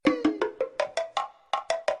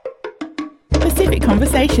Pacific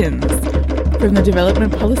Conversations from the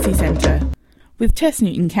Development Policy Centre with Tess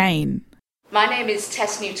Newton-Cain. My name is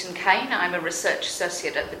Tess Newton-Cain. I'm a Research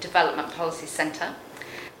Associate at the Development Policy Centre.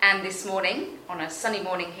 And this morning, on a sunny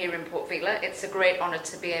morning here in Port Vila, it's a great honour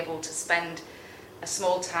to be able to spend a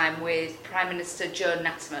small time with Prime Minister Joe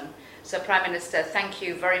Natterman. So Prime Minister, thank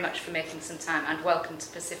you very much for making some time and welcome to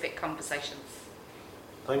Pacific Conversations.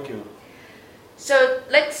 Thank you. So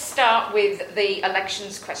let's start with the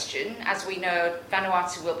elections question. As we know,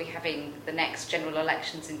 Vanuatu will be having the next general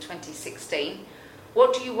elections in 2016.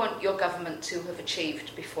 What do you want your government to have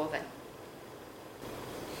achieved before then?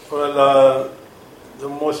 Well, the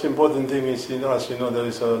most important thing is, as you know, there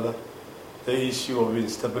is the issue of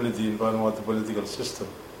instability in Vanuatu political system,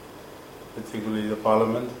 particularly the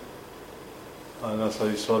parliament, and as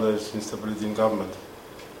you saw, there is instability in government.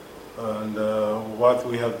 And what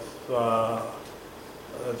we have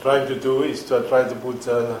tried to do is to try to put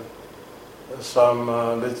some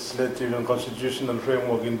legislative and constitutional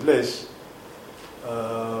framework in place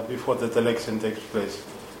before that election takes place,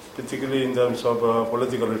 particularly in terms of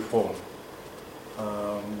political reform.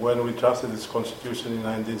 When we drafted this constitution in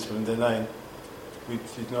 1979, we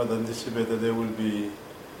did not anticipate that there will be,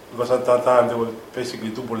 because at that time there were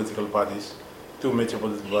basically two political parties, two major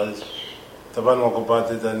political parties, the Vanuatu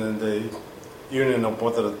Party and then the Union of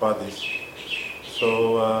Moderate Parties.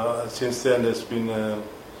 So since then there's been,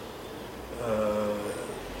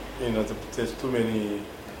 there's too many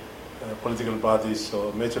political parties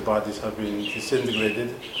or major parties have been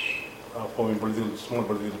disintegrated, forming small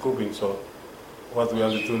political groupings. So what we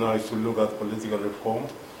have to do now is to look at political reform.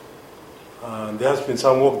 There has been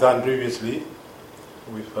some work done previously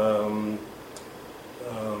with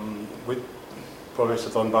Professor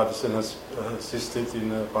Don Bartison has assisted in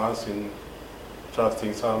the past in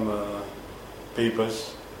drafting some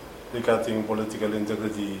papers regarding political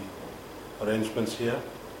integrity arrangements here.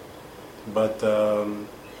 But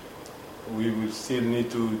we will still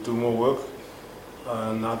need to do more work.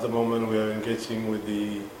 And at the moment we are engaging with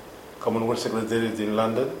the Commonwealth Secretariat in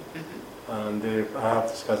London. Mm-hmm. And I have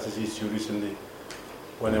discussed this issue recently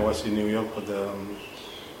when I was in New York for the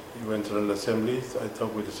UN General Assembly. I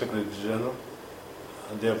talked with the Secretary General.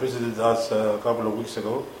 And they visited us a couple of weeks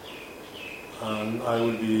ago, and I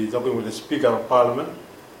will be talking with the Speaker of Parliament,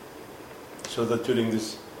 so that during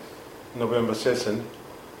this November session,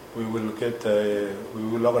 we will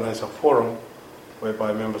organize a forum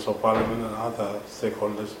whereby members of Parliament and other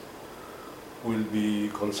stakeholders will be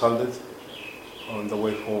consulted on the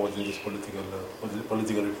way forward in this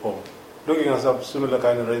political reform, looking at some similar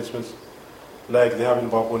kind of arrangements like they have in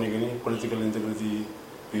Papua New Guinea, political integrity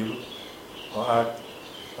bill or act.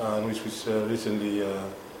 Which was recently the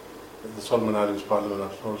Solomon Islands Parliament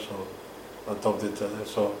has also adopted.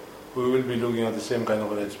 So we will be looking at the same kind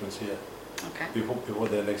of arrangements here before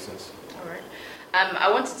the elections. All right. I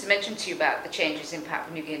wanted to mention to you about the changes in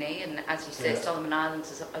Papua New Guinea, and as you say, Solomon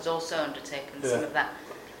Islands has also undertaken some of that.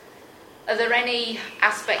 Are there any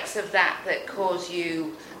aspects of that cause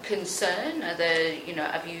you concern?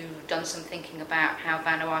 Have you done some thinking about how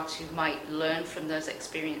Vanuatu might learn from those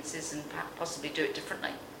experiences and possibly do it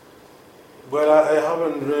differently? Well, I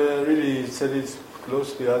haven't really studied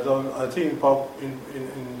closely. I think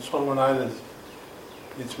in Solomon Islands,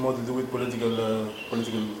 it's more to do with political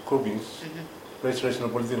groupings, mm-hmm. registration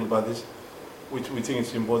of political parties, which we think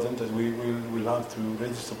it's important that we will have to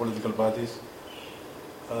register political parties.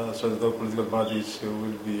 So that the political parties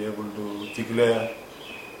will be able to declare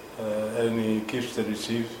any gifts they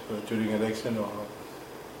receive during election, or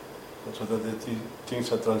so that the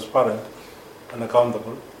things are transparent and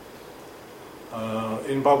accountable.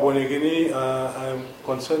 In Papua New Guinea, I'm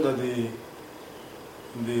concerned that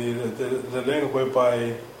the length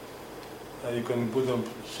whereby you can put a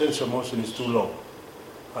censure motion is too long.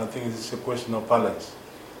 I think it's a question of balance.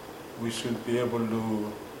 We should be able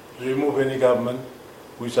to remove any government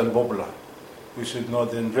which is unpopular. We should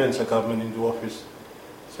not entrench a government into office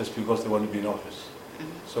just because they want to be in office.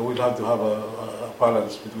 Mm-hmm. So we'll have to have a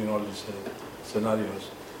balance between all these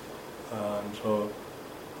scenarios. So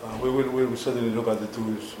we will certainly look at the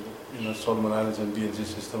two, Solomon Islands and BNG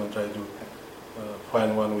system, and try to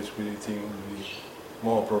find one which we think will be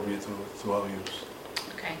more appropriate to our use.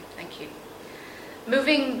 Okay, thank you.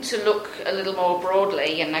 Moving to look a little more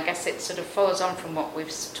broadly, and I guess it sort of follows on from what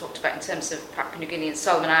we've talked about in terms of Papua New Guinea and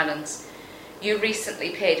Solomon Islands, you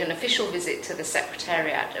recently paid an official visit to the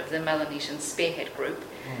Secretariat of the Melanesian Spearhead Group,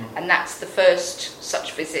 and that's the first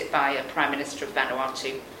such visit by a Prime Minister of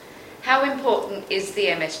Vanuatu. How important is the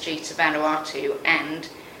MSG to Vanuatu, and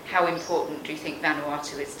how important do you think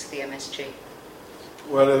Vanuatu is to the MSG?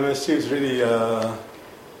 Well, MSG is really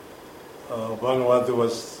Vanuatu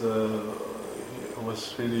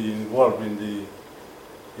was really involved in the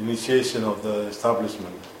initiation of the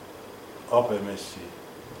establishment of MSG.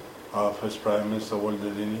 Our first Prime Minister, Walter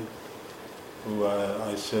Lini, who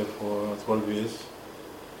I served for 12 years.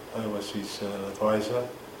 I was his advisor.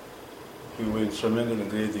 We were instrumental in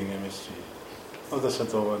creating MSG. Not a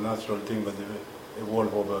sort of a natural thing, but it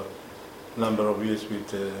evolved over a number of years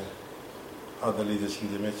with other leaders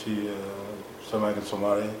in the MSG, Sir Michael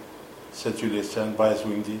Somare, Sir Julius Chan, Bias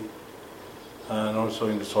Wingdi, and also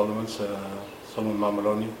in the Solomons, Solomon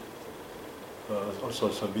Mamaloni, also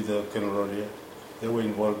Sir Peter Kenororia. They were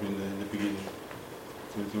involved in the beginning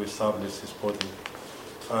to establish this body.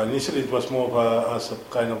 Initially it was more as a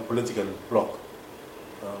kind of political bloc.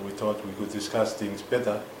 We thought we could discuss things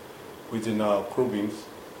better within our groupings,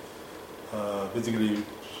 particularly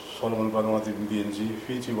Solomon, Vanuatu, and BNG.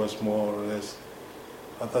 Fiji was more or less,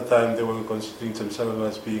 at that time they were considering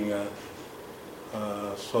themselves as being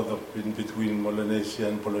sort of in between Melanesia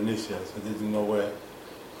and Polynesia, so they didn't know where.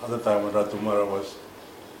 At the time when Ratu Mara was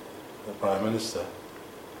the Prime Minister,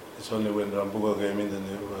 it's only when Rambuga came in that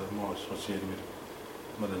they were more associated with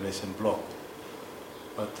Melanesian bloc.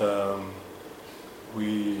 But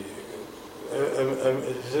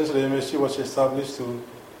essentially MSG was established to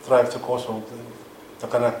drive the cause of the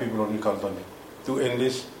Kanak people of New Caledonia, to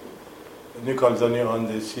enlist New Caledonia on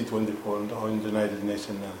the C-24 or in the United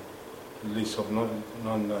Nations list of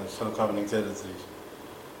non-self-governing territories.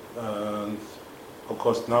 And of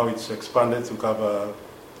course now it's expanded to cover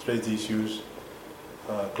trade issues,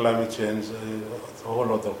 climate change, a whole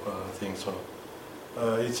lot of things. So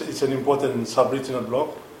it's an important sub-regional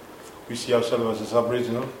bloc. We see ourselves as a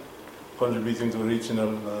sub-regional, contributing to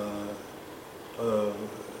regional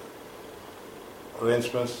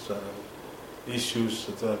arrangements, issues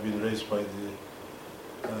that have been raised by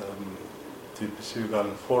the Pacific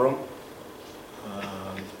Island Forum.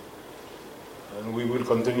 And we will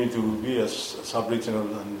continue to be as sub-regional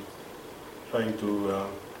and trying to,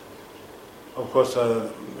 of course,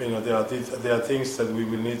 there are things that we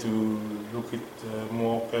will need to look at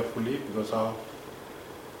more carefully, because our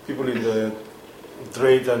people in the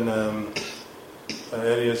trade and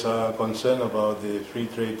areas are concerned about the free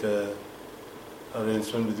trade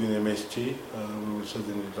arrangement between MSG. We will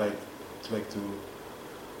certainly like to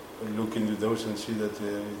look into those and see that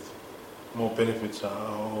more benefits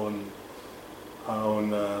our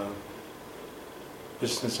own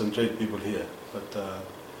business and trade people here. But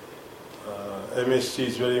MSG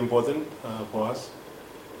is very important for us,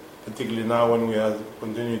 particularly now when we are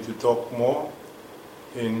continuing to talk more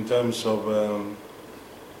in terms of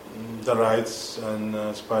the rights and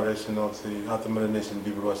aspiration of the other Melanesian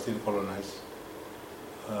people who are still colonized,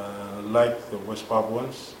 like the West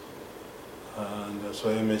Papuans. And so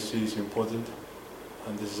MSG is important,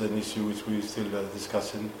 and this is an issue which we still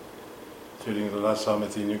discussing. During the last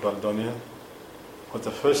summit in New Caledonia, for the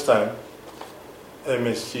first time,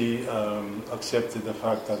 MSG accepted the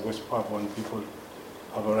fact that West Papuan people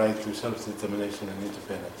have a right to self-determination and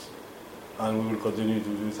independence. And we will continue to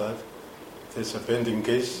do that. There's a pending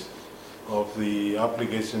case of the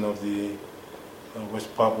application of the West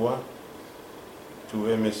Papua to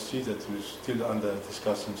MSG that is still under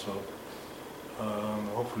discussion. So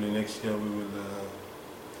hopefully next year we will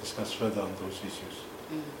discuss further on those issues.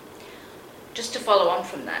 Mm. Just to follow on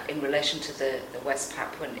from that, in relation to the West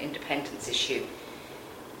Papuan independence issue,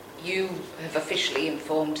 you have officially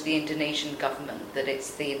informed the Indonesian government that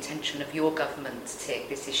it's the intention of your government to take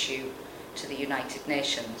this issue to the United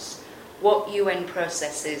Nations. What UN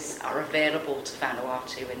processes are available to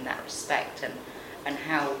Vanuatu in that respect, and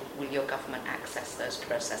how will your government access those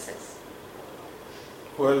processes?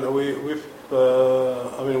 Well, we've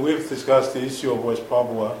discussed the issue of West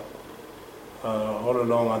Papua all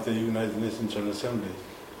along at the United Nations General Assembly.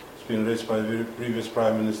 It's been raised by the previous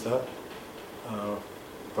Prime Minister,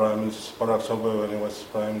 Prime Minister Parag Sobo, when he was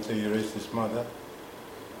Prime Minister. He raised this matter,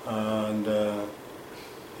 and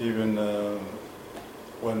even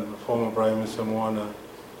when former Prime Minister Moana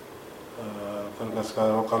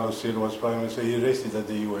Kalkaskar was Prime Minister, he raised it at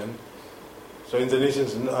the UN. So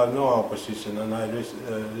Indonesians know our position, and I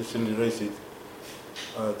recently raised it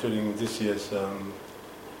during this year's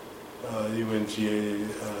UNGA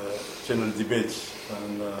general debates,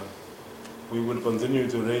 and we will continue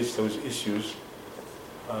to raise those issues.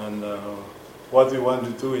 And what we want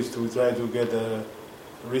to do is to try to get a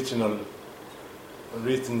regional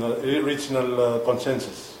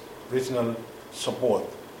consensus, regional support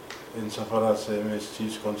so far as MSG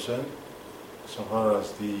is concerned, so far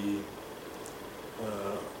as the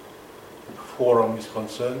forum is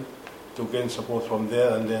concerned, to gain support from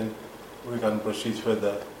there, and then we can proceed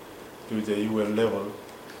further to the UN level.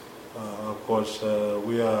 Of course,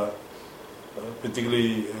 we are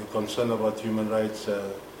particularly concerned about human rights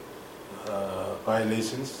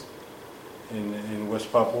violations in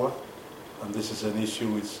West Papua, and this is an issue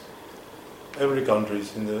which every country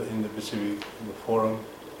in the Pacific, in the Forum,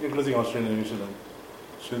 including Australia and New Zealand,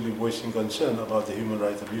 should be voicing concern about the human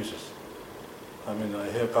rights abuses. I mean,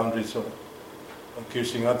 I hear countries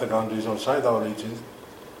accusing other countries outside our region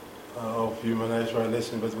of human rights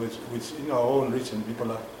violations, but which in our own region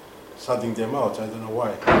people are shutting them out. I don't know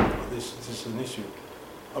why. This is an issue,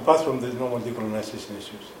 apart from the normal decolonization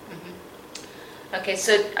issues. Mm-hmm. Okay,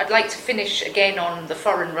 so I'd like to finish again on the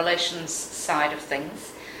foreign relations side of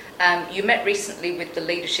things. You met recently with the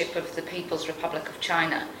leadership of the People's Republic of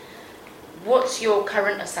China. What's your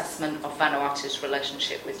current assessment of Vanuatu's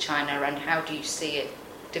relationship with China, and how do you see it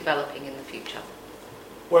developing in the future?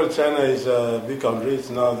 Well, China is a big country. It's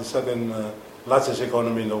now the second largest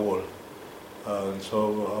economy in the world. And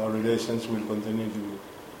so our relations will continue to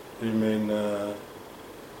remain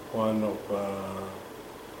one of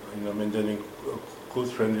maintaining a good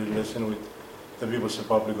friendly relation with the People's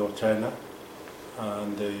Republic of China,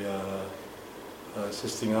 and they are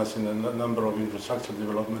assisting us in a number of infrastructure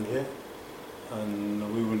development here, and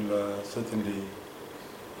we will certainly.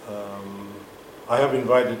 I have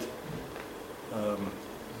invited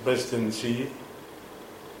President Xi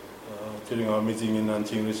during our meeting in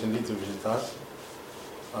Nanjing recently to visit us.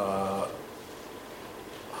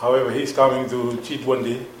 However, he's coming to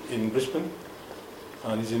G20 in Brisbane,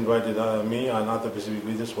 and he's invited me and other Pacific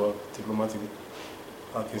leaders who are diplomatic,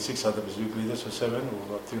 I think 6 other Pacific leaders or 7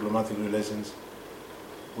 who have diplomatic relations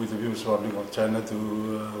with the People's Republic of China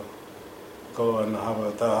to go and have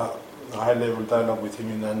a high-level dialogue with him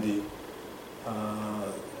in Nadi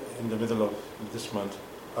in the middle of this month,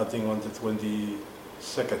 I think on the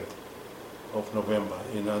 22nd of November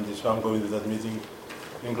in Nadi. So I'm going to that meeting,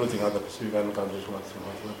 including other Pacific Island countries who are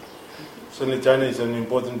well. Certainly China is an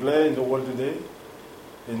important player in the world today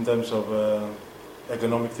in terms of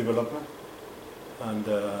economic development. And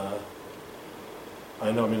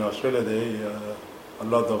I know in Australia there a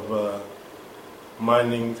lot of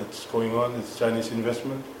mining that's going on. It's Chinese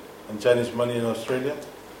investment and Chinese money in Australia.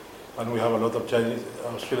 And we have a lot of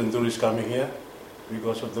Australian tourists coming here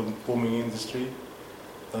because of the booming industry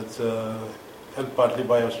that's held partly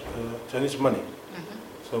by Chinese money. Mm-hmm.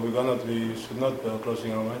 So we should not be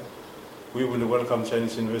closing our mind. We will welcome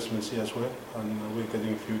Chinese investments here as well, and we're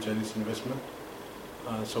getting a few Chinese investment.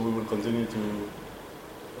 So we will continue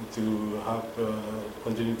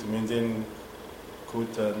continue to maintain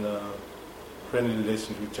good and friendly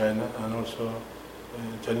relations with China, and also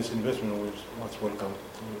Chinese investment is much welcome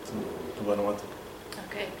to Vanuatu.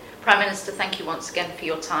 Okay. Prime Minister, thank you once again for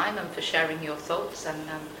your time and for sharing your thoughts, and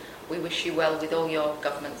we wish you well with all your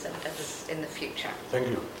government's endeavours in the future. Thank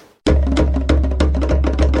you.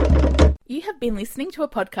 You have been listening to a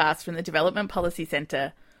podcast from the Development Policy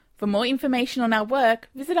Centre. For more information on our work,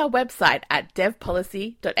 visit our website at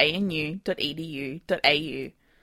devpolicy.anu.edu.au.